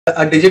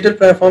A digital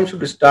platform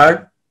should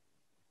start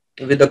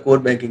with the core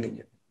banking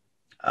engine.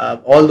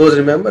 All those,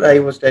 remember, I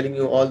was telling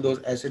you, all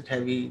those asset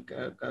heavy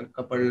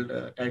coupled,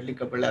 tightly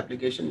coupled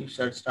application, you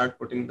should start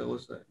putting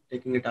those,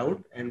 taking it out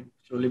and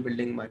slowly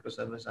building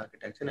microservice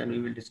architecture. And we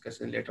will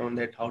discuss later on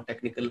that how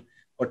technical,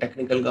 for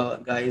technical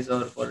guys,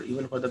 or for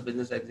even for the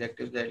business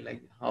executives, that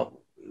like how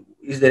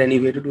is there any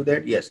way to do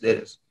that? Yes, there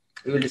is.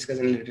 We will discuss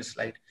in a later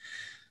slide.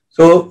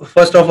 So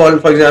first of all,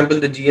 for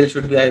example, the GL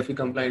should be IFE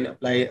compliant,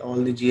 apply all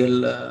the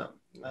GL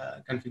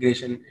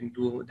configuration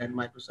into that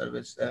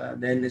microservice.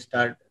 Then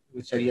start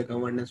with Sharia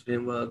governance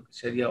framework.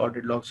 Sharia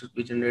audit logs should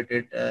be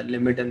generated,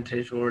 limit and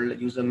threshold,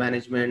 user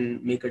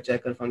management, maker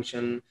checker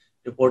function,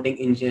 reporting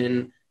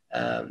engine,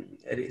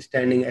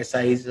 standing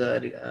SIs,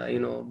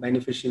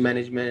 beneficiary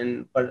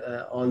management,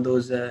 all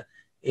those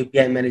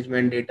API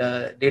management,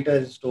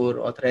 data store,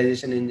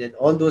 authorization engine,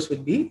 all those will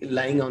be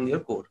lying on your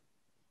core.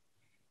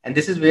 And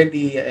this is where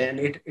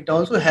it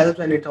also helps,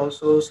 and it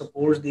also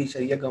supports the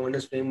Sharia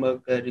governance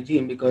framework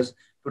regime, because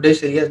today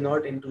Sharia is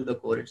not into the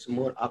core, it's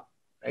more up,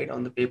 right,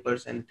 on the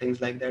papers and things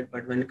like that.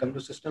 But when it comes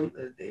to system,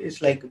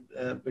 it's like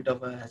a bit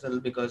of a hassle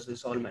because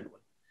it's all manual.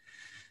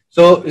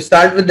 So we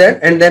start with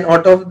that, and then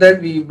out of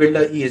that we build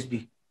a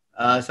ESB.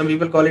 Some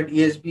people call it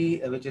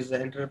ESB, which is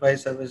the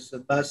enterprise service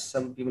bus.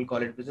 Some people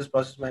call it business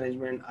process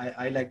management.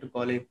 I like to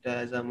call it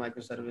as a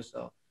microservice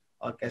or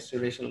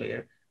orchestration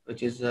layer,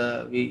 which is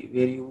where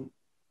you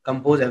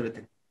compose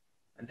everything.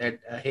 And that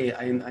hey,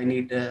 I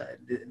need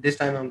this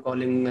time I'm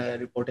calling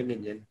reporting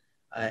engine,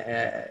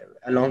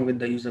 along with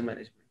the user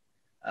management,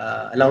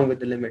 along with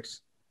the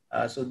limits.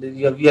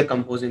 We are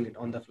composing it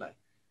on the fly.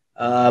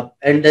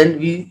 And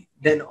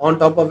then on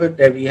top of it,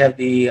 we have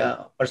the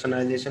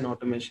personalization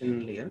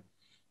automation layer,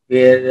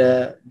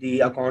 where the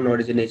account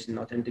origination,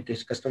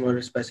 authentication,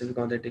 customer specific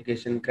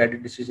authentication,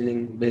 credit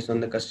decisioning based on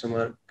the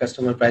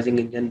customer pricing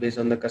engine based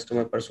on the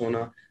customer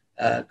persona,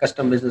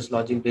 custom business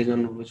logic based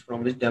on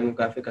from which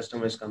demographic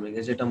customer is coming.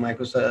 Is it a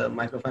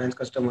microfinance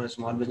customer, a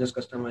small business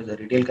customer, is a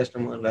retail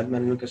customer, wealth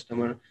management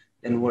customer?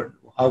 Then what?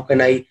 How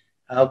can I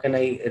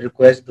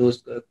request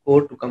those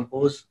code to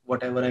compose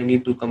whatever I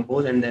need to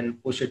compose, and then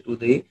push it to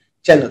the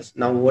channels?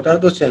 Now, what are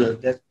those channels?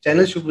 The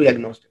channels should be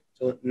agnostic.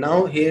 So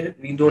now here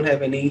we don't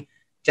have any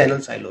channel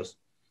silos.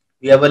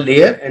 We have a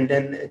layer, and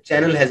then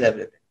channel has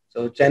everything.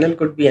 So channel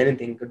could be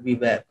anything, could be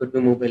web, could be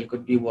mobile,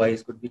 could be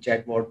voice, could be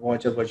chatbot,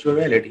 watch, or virtual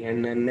reality.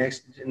 And then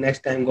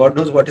next time, God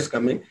knows what is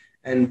coming.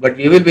 But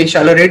we will be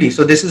inshallah ready.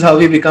 So this is how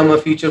we become a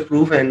future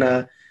proof, and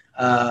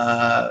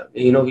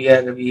we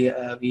are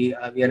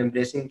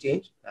embracing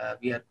change.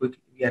 We are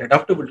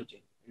adaptable to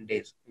change in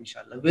days,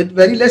 inshallah, with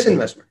very less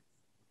investment.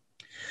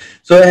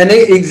 So and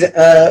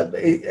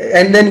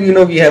then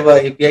we have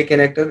a API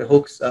connector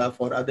hooks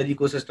for other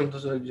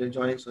ecosystems to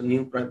join. So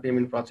new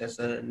payment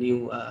processor,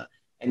 new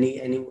any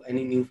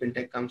new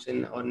fintech comes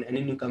in, or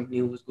any new company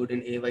who's good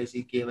in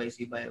AYC,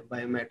 KYC,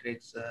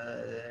 biometrics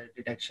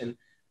detection,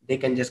 they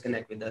can just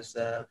connect with us.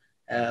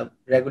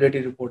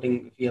 Regulatory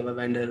reporting, if you have a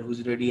vendor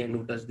who's ready and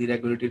who does the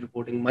regulatory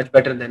reporting much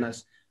better than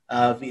us,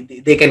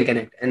 they can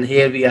connect. And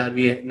here we are.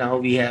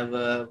 We have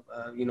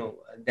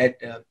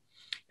that.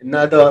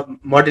 Now the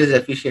model is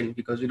efficient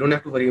because we don't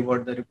have to worry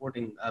about the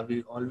reporting.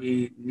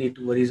 We need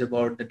to worry is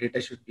about the data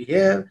should be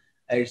here.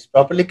 It's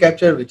properly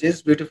captured, which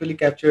is beautifully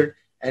captured,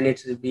 and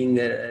it's being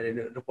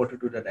reported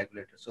to the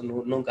regulator. So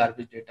no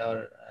garbage data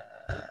or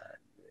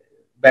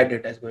bad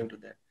data is going to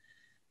that.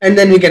 And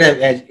then we can have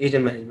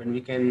agent management.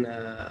 We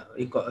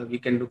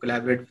can do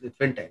collaborate with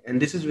fintech,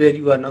 and this is where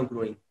you are now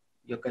growing.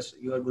 You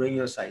are growing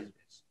your size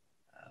base.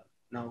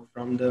 Now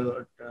from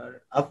the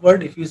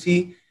upward, if you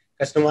see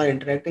customer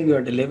interacting, you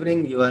are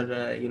delivering, you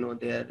are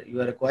you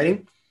are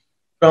acquiring.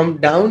 From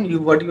down,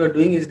 what you are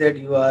doing is that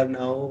you are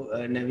now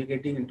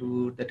navigating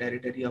into the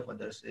territory of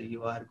others.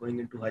 You are going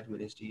into Hajj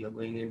ministry, you are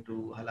going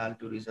into halal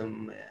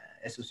tourism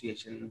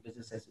association,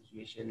 business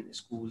association,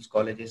 schools,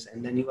 colleges,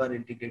 and then you are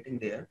integrating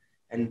there,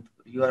 and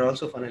you are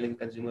also funneling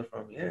consumer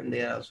from here, and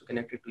they are also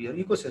connected to your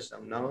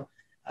ecosystem. Now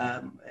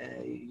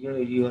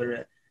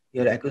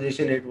your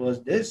acquisition rate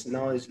was this,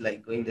 now it's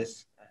like going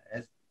this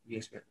as we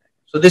expect.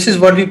 So this is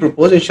what we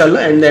propose,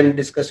 inshallah, and then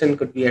discussion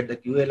could be at the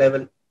QA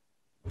level.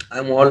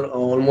 I'm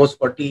almost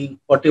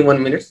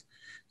 41 minutes.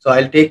 So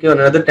I'll take you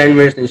another 10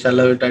 minutes,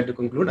 inshallah. We'll try to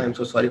conclude. I'm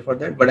so sorry for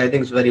that, but I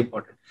think it's very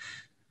important.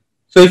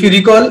 So if you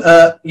recall,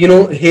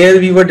 here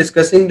we were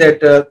discussing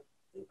that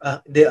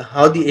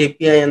how the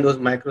API and those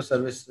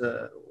microservice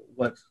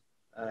works,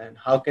 and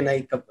how can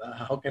I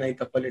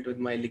couple it with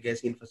my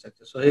legacy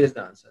infrastructure. So here is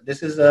the answer.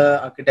 This is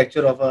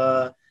architecture of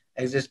a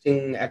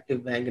existing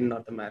active bank in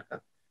North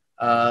America.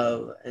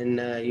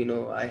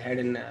 I had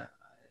an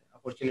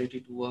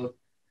opportunity to work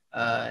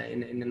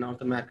in a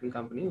North American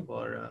company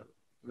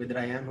with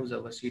Ryan, who's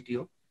our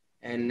CTO,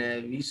 and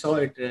we saw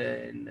it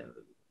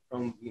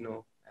from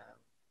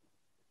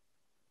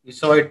we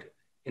saw it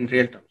in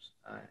real terms.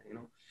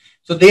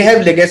 So they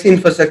have legacy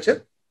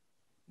infrastructure.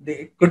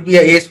 It could be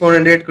a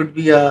AS400, could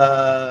be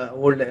a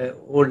old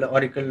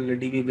Oracle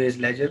DB based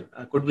ledger,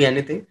 could be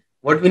anything.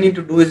 What we need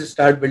to do is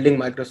start building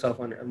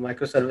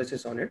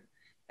microservices on it,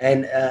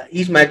 and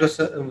each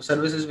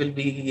microservices will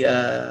be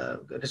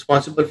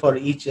responsible for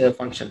each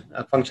function.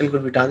 A function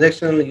could be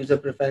transactional, user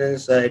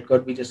preference. It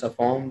could be just a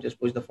form, just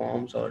push the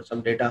forms or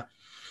some data.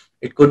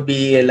 It could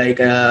be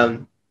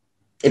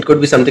it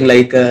could be something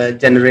like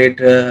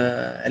generate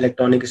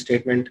electronic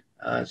statement,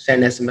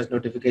 send SMS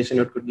notification.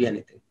 It could be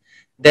anything.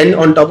 Then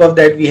on top of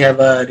that, we have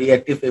a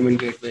reactive payment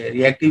gateway.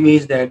 Reactive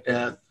means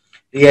that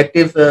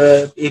reactive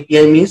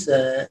API means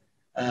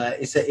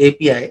it's an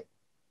API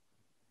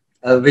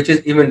which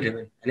is event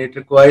driven, and it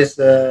requires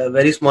a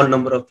very small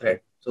number of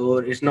threads. So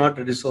it's not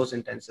resource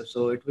intensive.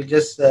 So it will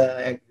just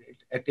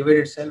activate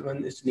itself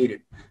when it's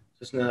needed.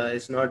 So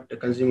it's not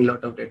consuming a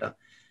lot of data.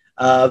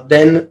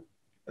 Then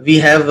we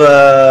have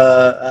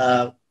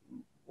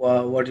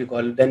what you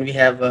call. Then we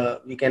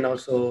have we can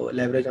also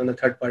leverage on the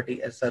third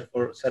party as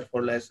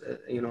serverless.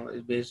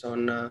 Is based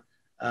on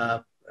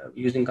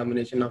using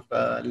combination of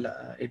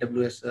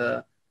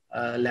AWS.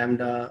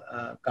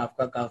 Lambda,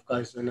 Kafka. Kafka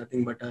is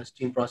nothing but a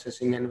stream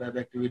processing and web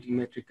activity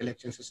metric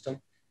collection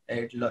system.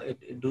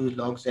 It do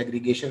logs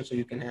aggregation, so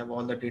you can have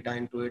all the data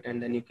into it,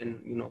 and then you can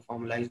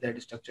formalize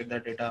that, structure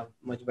that data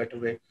much better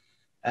way.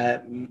 Uh,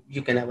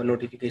 you can have a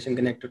notification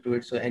connected to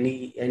it. So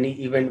any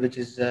event which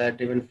is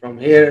driven from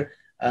here,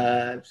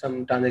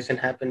 some transaction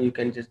happen, you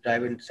can just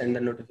drive and send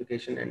the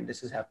notification, and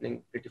this is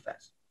happening pretty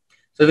fast.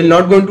 So we'll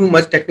not go into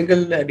much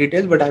technical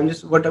details, but I'm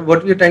just what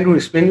we are trying to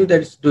explain you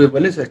that it's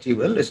doable, it's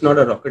achievable. It's not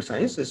a rocket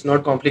science. It's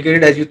not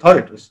complicated as you thought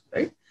it was,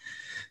 right?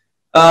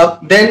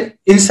 Then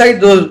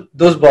inside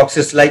those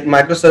boxes, like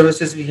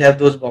microservices, we have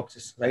those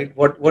boxes, right?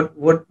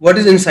 What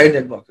is inside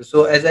that boxes?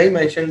 So as I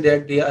mentioned,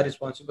 that they are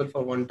responsible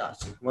for one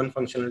task, one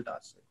functional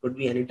task. It could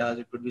be any task.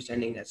 It could be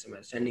sending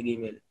SMS, sending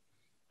email,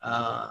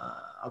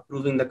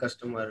 approving the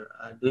customer,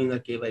 doing a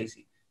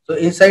KYC. So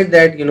inside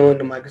that, in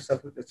the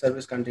Microsoft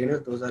service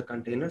containers, those are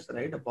containers,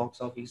 right? A box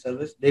of each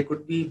service. They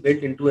could be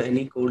built into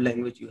any code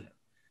language you have.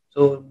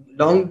 So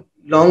long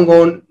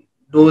gone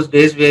those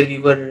days where we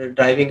were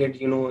driving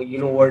it,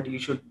 what, you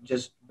should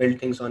just build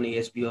things on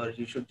ASP or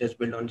you should just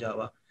build on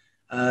Java.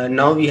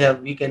 Now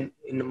we can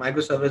in the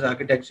microservice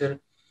architecture,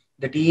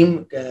 the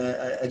team,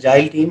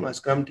 agile team, a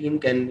Scrum team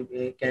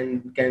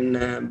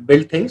can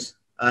build things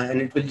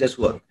and it will just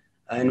work,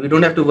 and we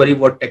don't have to worry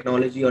what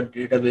technology or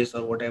database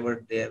or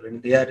whatever they have.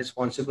 And they are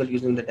responsible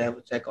using the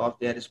DevSecOps.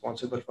 They are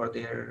responsible for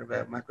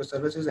their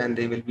microservices, and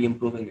they will be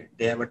improving it.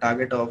 They have a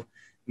target of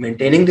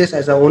maintaining this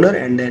as a owner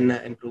and then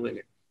improving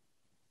it.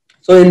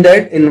 So in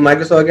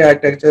Microsoft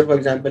architecture, for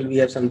example, we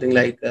have something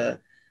like a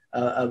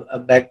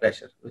back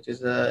pressure, which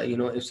is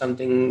if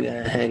something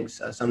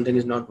hangs, something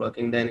is not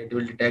working, then it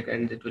will detect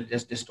and it will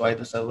just destroy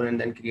the server and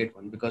then create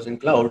one. Because in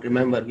cloud,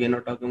 remember, we are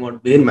not talking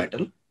about bare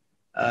metal.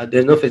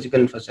 There's no physical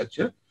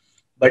infrastructure,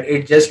 but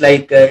it's just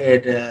like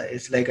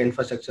it's like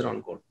infrastructure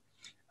on code.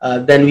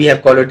 Then we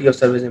have quality of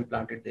service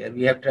implanted there.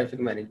 We have traffic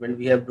management.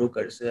 We have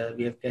brokers.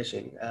 We have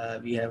caching.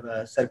 We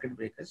have circuit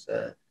breakers.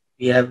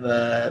 We have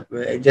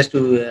just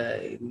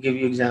to give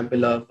you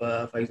example of,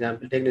 for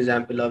example, take an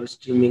example of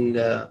streaming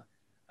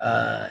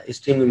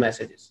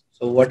messages.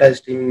 So what are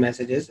streaming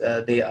messages?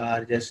 They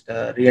are just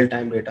real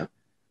time data.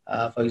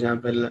 For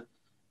example,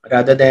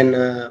 rather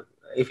than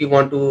if you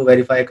want to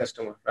verify a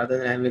customer, rather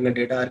than having a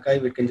data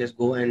archive, it can just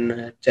go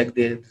and check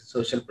the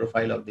social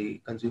profile of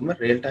the consumer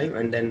real time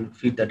and then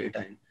feed the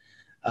data in.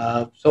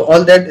 So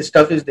all that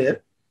stuff is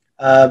there.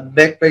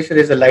 Back pressure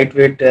is a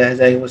lightweight,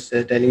 as I was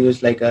telling you,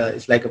 it's like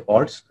a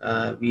pods.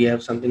 We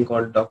have something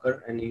called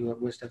Docker, and you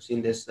must have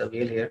seen this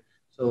wheel here.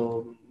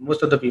 So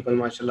most of the people,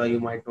 mashallah, you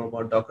might know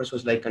about Docker. So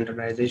it's like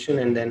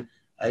containerization, and then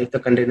if the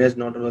container is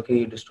not working,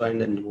 you destroy and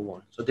then you move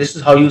on. So this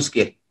is how you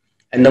scale,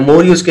 and the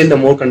more you scale, the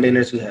more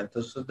containers you have.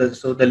 So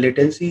the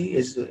latency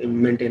is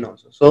maintained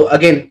also. So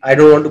again, I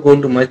don't want to go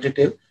into much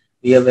detail.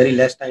 We have very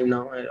less time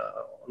now.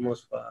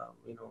 Almost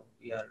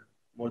we are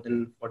more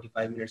than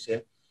 45 minutes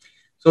here.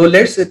 So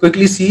let's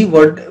quickly see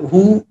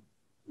who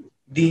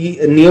the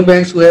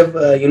neobanks who have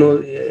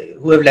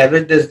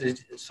leveraged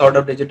this sort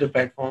of digital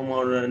platform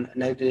or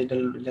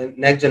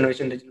next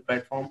generation digital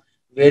platform,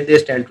 where they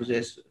stand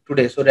today.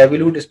 So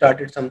Revolut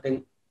started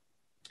something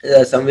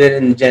somewhere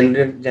in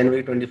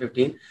January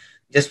 2015.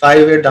 Just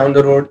 5 years down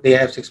the road, they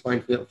have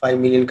 6.5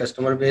 million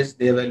customer base.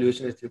 Their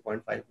valuation is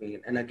 3.5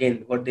 million. And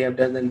again, what they have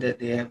done, and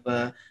they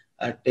have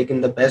taken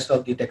the best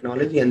of the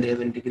technology and they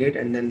have integrated,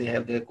 and then they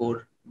have their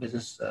core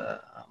business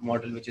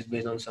model, which is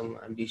based on some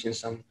ambition,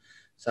 some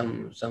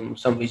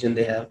vision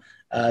they have.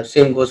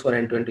 Same goes for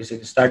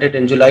N26. Started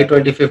in July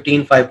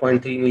 2015,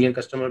 5.3 million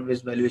customer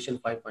base, valuation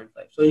 5.5.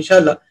 So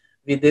inshallah,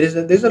 there's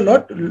a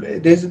lot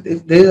there's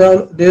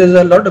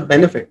a lot of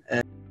benefit.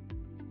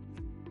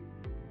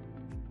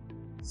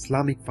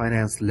 Islamic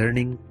finance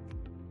learning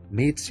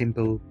made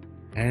simple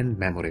and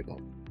memorable.